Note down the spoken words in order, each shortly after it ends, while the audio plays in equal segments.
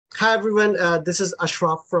Hi everyone, this is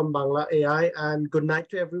Ashraf from Bangla AI, and good night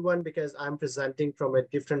to everyone because I'm presenting from a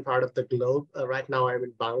different part of the globe. Right now I'm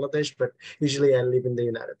in Bangladesh, but usually I live in the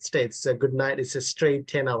United States. So good night, it's a straight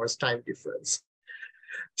 10 hours time difference.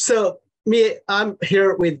 So I'm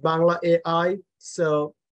here with Bangla AI.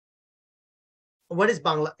 So what is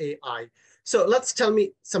Bangla AI? So let's tell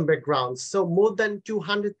me some backgrounds. So more than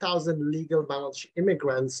 200,000 legal Bangladeshi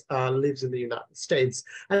immigrants lives in the United States.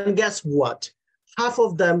 And guess what? Half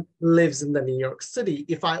of them lives in the New York City.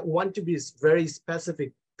 If I want to be very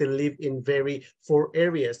specific, they live in very four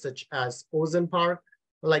areas such as Ocean Park,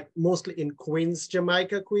 like mostly in Queens,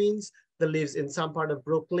 Jamaica, Queens. They lives in some part of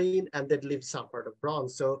Brooklyn and they live some part of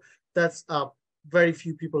Bronx. So that's very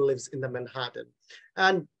few people lives in the Manhattan.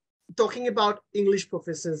 And talking about English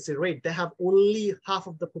proficiency rate, they have only half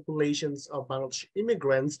of the populations of Bangladeshi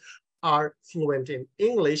immigrants are fluent in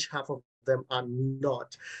English, half of them are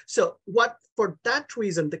not. So for that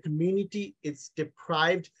reason, the community is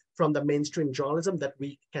deprived from the mainstream journalism that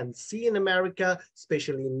we can see in America,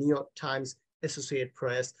 especially in New York Times, Associated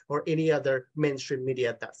Press, or any other mainstream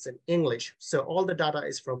media that's in English. So all the data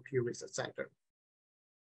is from Pew Research Center.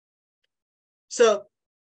 So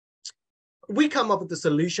we come up with a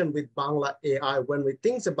solution with Bangla AI when we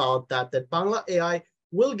think about that Bangla AI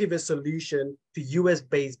will give a solution to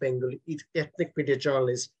US-based Bengali ethnic media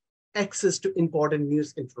journalists access to important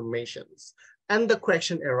news informations. And the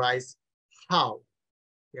question arises, how?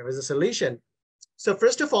 Here is a solution. So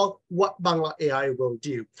first of all, what Bangla AI will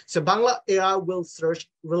do? So Bangla AI will search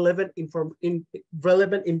relevant important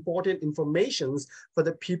informations for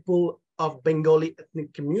the people of Bengali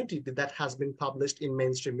ethnic community that has been published in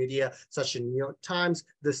mainstream media, such as New York Times,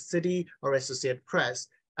 The City, or Associated Press.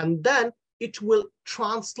 And then it will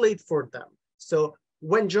translate for them. So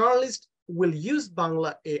when journalists will use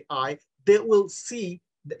Bangla AI, they will see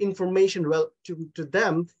the information to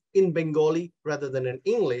them in Bengali rather than in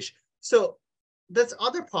English. So that's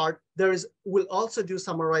other part, will also do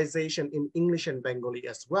summarization in English and Bengali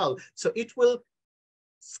as well. So it will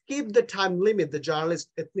skip the time limit. The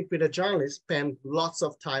ethnic media journalists spend lots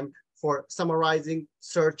of time for summarizing,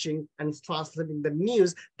 searching, and translating the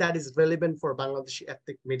news that is relevant for Bangladeshi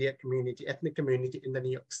ethnic community in the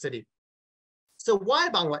New York City. So why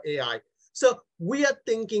Bangla AI? So we are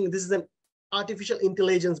thinking this is an artificial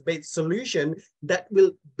intelligence-based solution that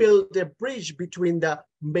will build a bridge between the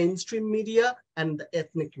mainstream media and the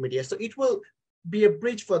ethnic media. So it will be a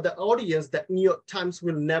bridge for the audience that New York Times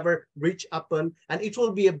will never reach upon, and it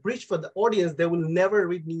will be a bridge for the audience that will never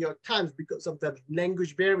read New York Times because of the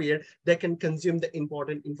language barrier that can consume the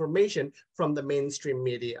important information from the mainstream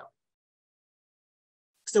media.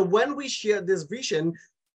 So when we share this vision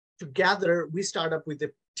together, we start up with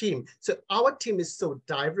a team. So our team is so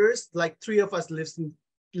diverse, like three of us lives in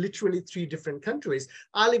literally 3 different countries.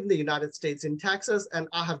 I live in the United States in Texas, and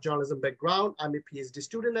I have journalism background. I'm a PhD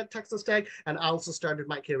student at Texas Tech, and I also started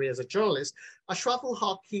my career as a journalist. Ashraful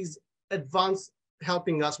Haque, he's advanced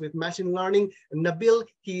helping us with machine learning. And Nabil,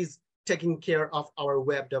 he's taking care of our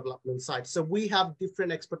web development side. So we have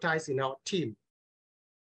different expertise in our team.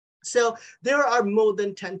 So there are more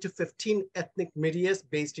than 10 to 15 ethnic medias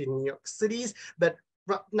based in New York City, but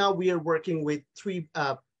right now we are working with three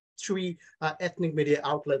ethnic media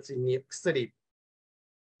outlets in New York City.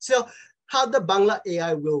 So how the Bangla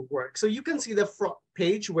AI will work. So you can see the front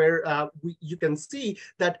page where you can see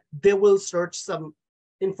that they will search some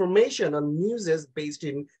information on news based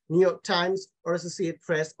in New York Times or Associated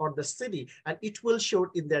Press or The City, and it will show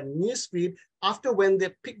it in their news feed. After when they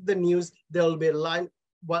pick the news, there will be a line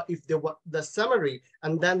if they want the summary,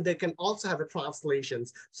 and then they can also have a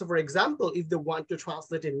translations. So for example, if they want to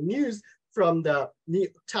translate a news from the New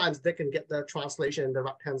York Times, they can get the translation on the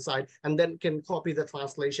right-hand side and then can copy the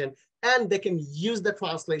translation, and they can use the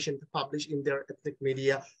translation to publish in their ethnic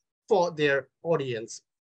media for their audience.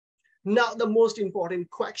 Now, the most important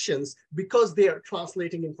questions, because they are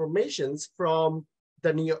translating informations from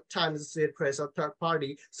the New York Times, Associated Press, or third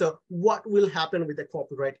party. So what will happen with the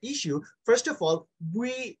copyright issue? First of all,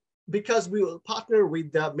 because we will partner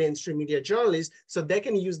with the mainstream media journalists, so they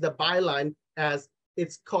can use the byline as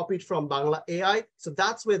it's copied from Bangla AI. So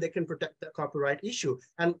that's where they can protect the copyright issue.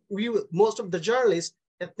 And most of the journalists,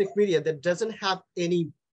 ethnic media that doesn't have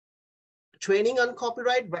any training on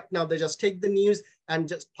copyright, right now they just take the news and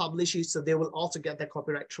just publish it. So they will also get the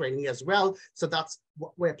copyright training as well. So that's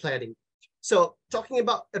what we're planning. So talking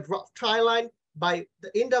about a rough timeline, by the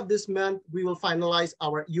end of this month, we will finalize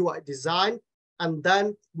our UI design, and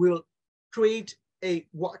then we'll create a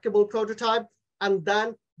workable prototype, and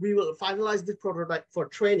then we will finalize the prototype for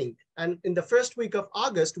training. And in the first week of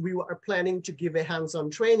August, we are planning to give a hands-on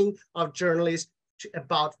training of journalists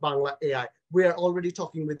about Bangla AI. We are already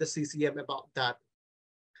talking with the CCM about that.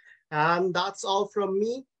 And that's all from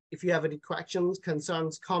me. If you have any questions,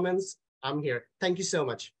 concerns, comments, I'm here. Thank you so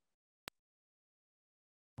much.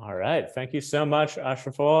 All right. Thank you so much,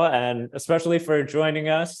 Ashraful, and especially for joining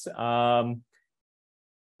us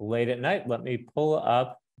late at night. Let me pull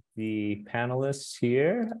up the panelists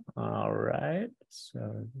here. All right.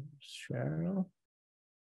 So, Cheryl.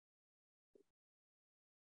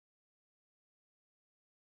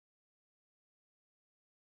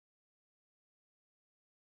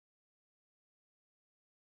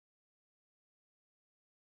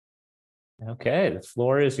 Okay, the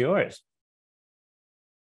floor is yours.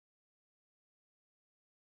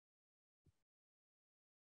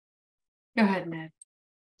 Go ahead, Ned.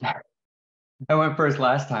 I went first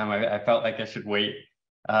last time. I felt like I should wait.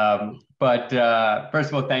 But first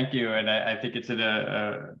of all, thank you. And I think it's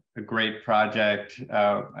a great project,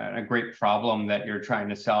 a great problem that you're trying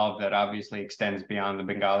to solve that obviously extends beyond the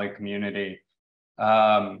Bengali community.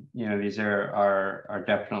 These are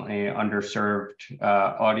definitely underserved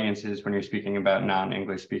audiences when you're speaking about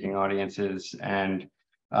non-English speaking audiences, and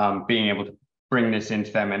being able to bring this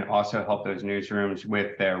into them and also help those newsrooms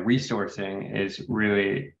with their resourcing is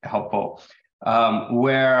really helpful.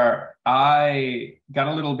 Where I got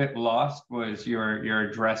a little bit lost was your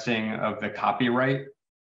addressing of the copyright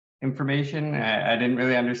information. I didn't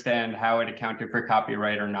really understand how it accounted for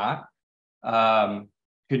copyright or not.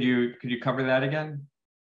 Could you cover that again?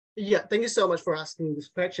 Yeah, thank you so much for asking this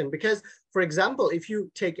question. Because, for example, if you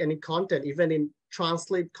take any content, even in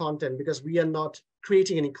translate content, because we are not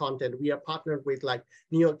creating any content, we are partnered with like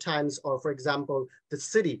New York Times or, for example, the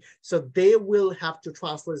city. So they will have to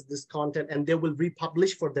translate this content and they will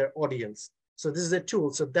republish for their audience. So this is a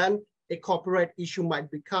tool. So then a copyright issue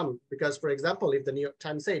might become, because, for example, if the New York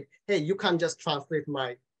Times said, hey, you can't just translate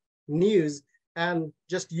my news and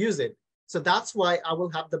just use it. So that's why I will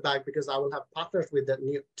have the bag, because I will have partners with the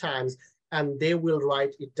New York Times and they will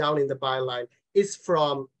write it down in the byline. It's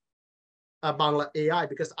from Bangla AI,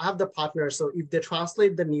 because I have the partner. So if they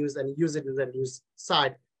translate the news and use it in the news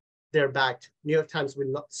site, they're backed. New York Times will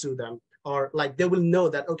not sue them, or like they will know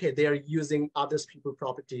that, okay, they are using others people's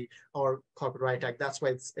property or copyright act. That's why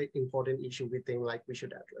it's an important issue we think like we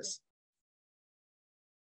should address.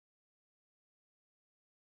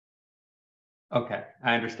 Okay,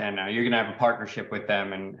 I understand now. You're going to have a partnership with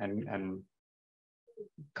them and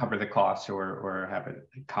cover the costs or have it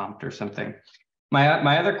comped or something.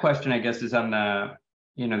 My other question, I guess, is on the,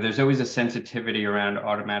 there's always a sensitivity around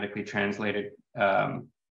automatically translated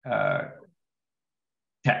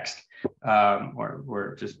text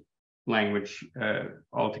or just language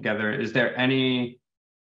altogether. Is there any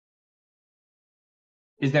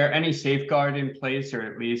safeguard in place, or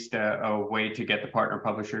at least a way to get the partner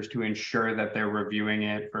publishers to ensure that they're reviewing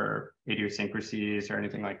it for idiosyncrasies or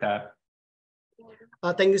anything like that?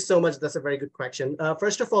 Thank you so much. That's a very good question.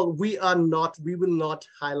 First of all, we will not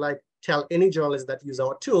tell any journalist that use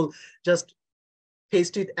our tool, just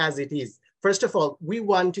paste it as it is. First of all, we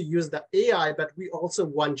want to use the AI, but we also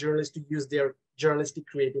want journalists to use their journalistic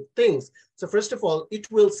creative things. So first of all, it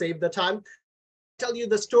will save the time. Tell you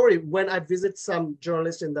the story. When I visit some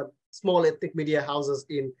journalists in the small ethnic media houses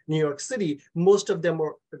in New York City, most of them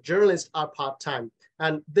are journalists are part-time,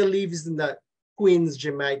 and they live in the Queens,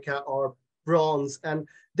 Jamaica, or Bronx, and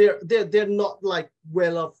they're not like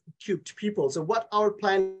well-off cute people. So what our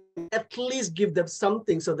plan, at least give them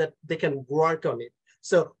something so that they can work on it.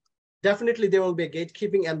 So definitely there will be a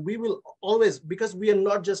gatekeeping, and we will always, because we are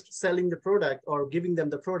not just selling the product or giving them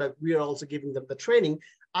the product, we are also giving them the training.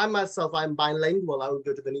 I myself, I'm bilingual. I will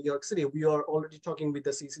go to the New York City. We are already talking with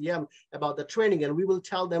the CCM about the training, and we will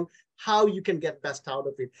tell them how you can get best out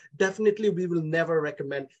of it. Definitely, we will never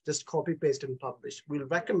recommend just copy, paste, and publish. We'll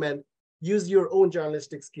recommend use your own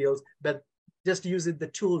journalistic skills, but just use the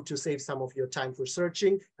tool to save some of your time for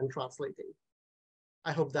searching and translating.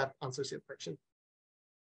 I hope that answers your question.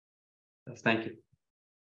 Yes, thank you.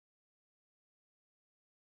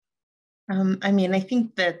 I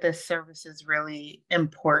think that this service is really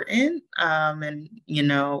important. And,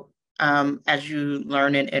 as you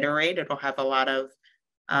learn and iterate, it'll have a lot of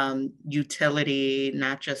utility,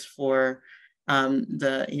 not just for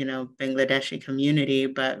the, Bangladeshi community,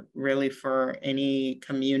 but really for any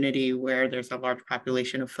community where there's a large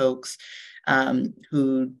population of folks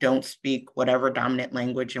who don't speak whatever dominant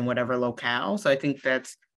language in whatever locale. So I think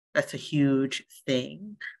that's a huge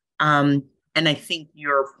thing. And I think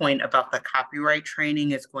your point about the copyright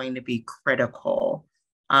training is going to be critical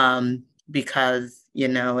because,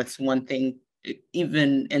 it's one thing,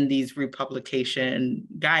 even in these republication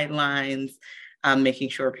guidelines, making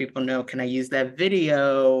sure people know, can I use that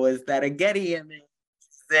video? Is that a Getty image?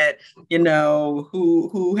 That, you know,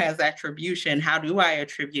 who has attribution? How do I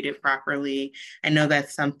attribute it properly? I know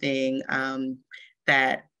that's something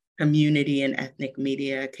that community and ethnic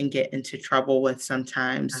media can get into trouble with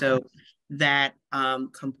sometimes. So that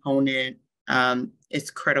component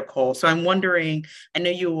is critical. So I'm wondering, I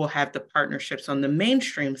know you will have the partnerships on the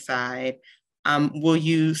mainstream side. Will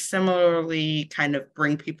you similarly kind of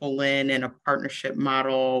bring people in a partnership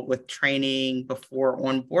model with training before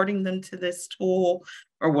onboarding them to this tool?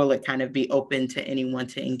 Or will it kind of be open to anyone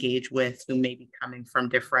to engage with who may be coming from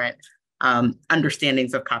different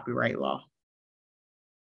understandings of copyright law?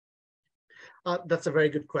 That's a very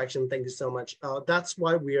good question. Thank you so much. That's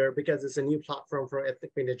why because it's a new platform for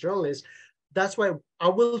ethnic media journalists, that's why I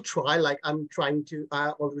will try, like I'm trying to, I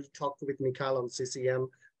already talked with Mikhail on CCM,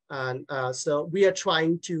 and so we are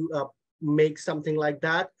trying to make something like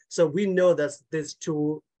that. So we know that this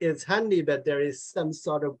tool is handy, but there is some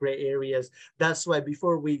sort of gray areas. That's why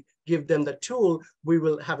before we give them the tool, we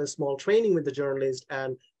will have a small training with the journalist,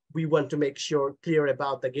 and we want to make sure clear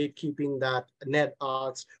about the gatekeeping that Ned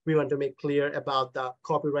asked. We want to make clear about the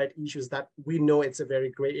copyright issues that we know it's a very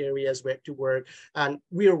gray areas where to work, and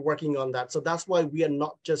we are working on that. So that's why we are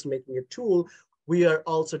not just making a tool, we are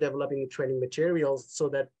also developing training materials so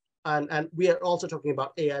that, and we are also talking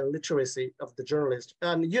about AI literacy of the journalist.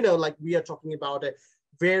 And, you know, like we are talking about a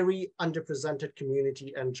very underrepresented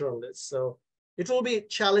community and journalists. So it will be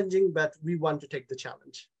challenging, but we want to take the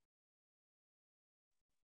challenge.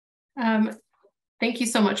 Thank you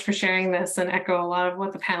so much for sharing this and echo a lot of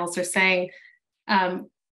what the panelists are saying.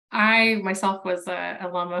 I myself was an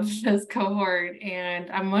alum of this cohort,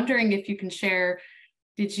 and I'm wondering if you can share,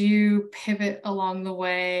 did you pivot along the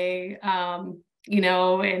way, you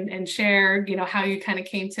know, and share, you know, how you kind of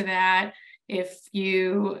came to that, if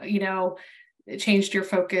you, you know, changed your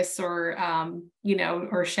focus or, you know,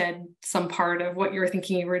 or shed some part of what you were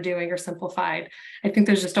thinking you were doing or simplified. I think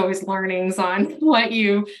there's just always learnings on what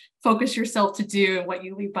you focus yourself to do and what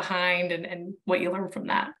you leave behind and what you learn from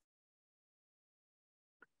that.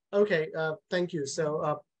 Okay, thank you.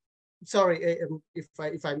 So, sorry if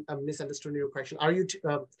I misunderstood your question. Are you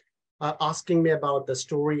asking me about the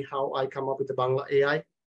story, how I come up with the Bangla AI?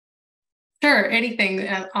 Sure, anything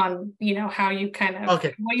on, you know, how you kind of,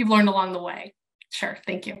 okay, what you've learned along the way. Sure,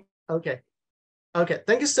 thank you. Okay,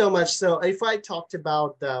 thank you so much. So if I talked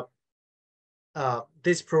about the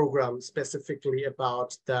this program specifically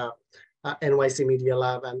about the NYC Media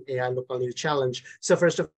Lab and AI Local News Challenge. So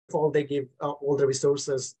first of all, they give all the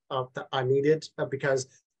resources that are needed because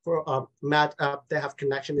for Matt, they have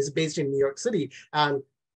connection. Is based in New York City, and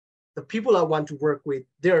the people I want to work with,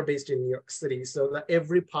 they're based in New York City. So that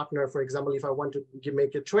every partner, for example, if I want to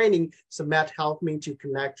make a training, so Matt helped me to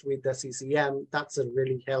connect with the CCM. That's a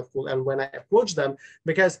really helpful. And when I approach them,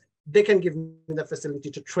 because they can give me the facility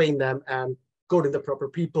to train them and go to the proper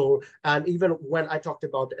people. And even when I talked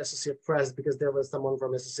about the Associated Press, because there was someone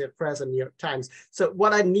from Associated Press and New York Times. So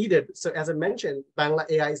what I needed, so as I mentioned, Bangla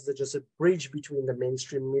AI is just a bridge between the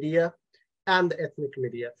mainstream media and the ethnic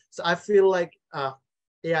media. So I feel like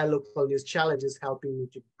AI Local News Challenge is helping me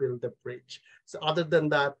to build the bridge. So other than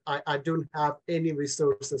that, I don't have any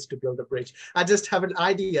resources to build a bridge. I just have an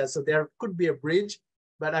idea. So there could be a bridge,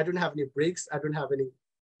 but I don't have any bricks. I don't have any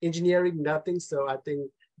engineering, nothing. So I think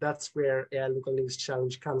that's where AI Local News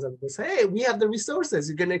Challenge comes up and says, hey, we have the resources.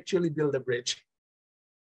 You can actually build a bridge.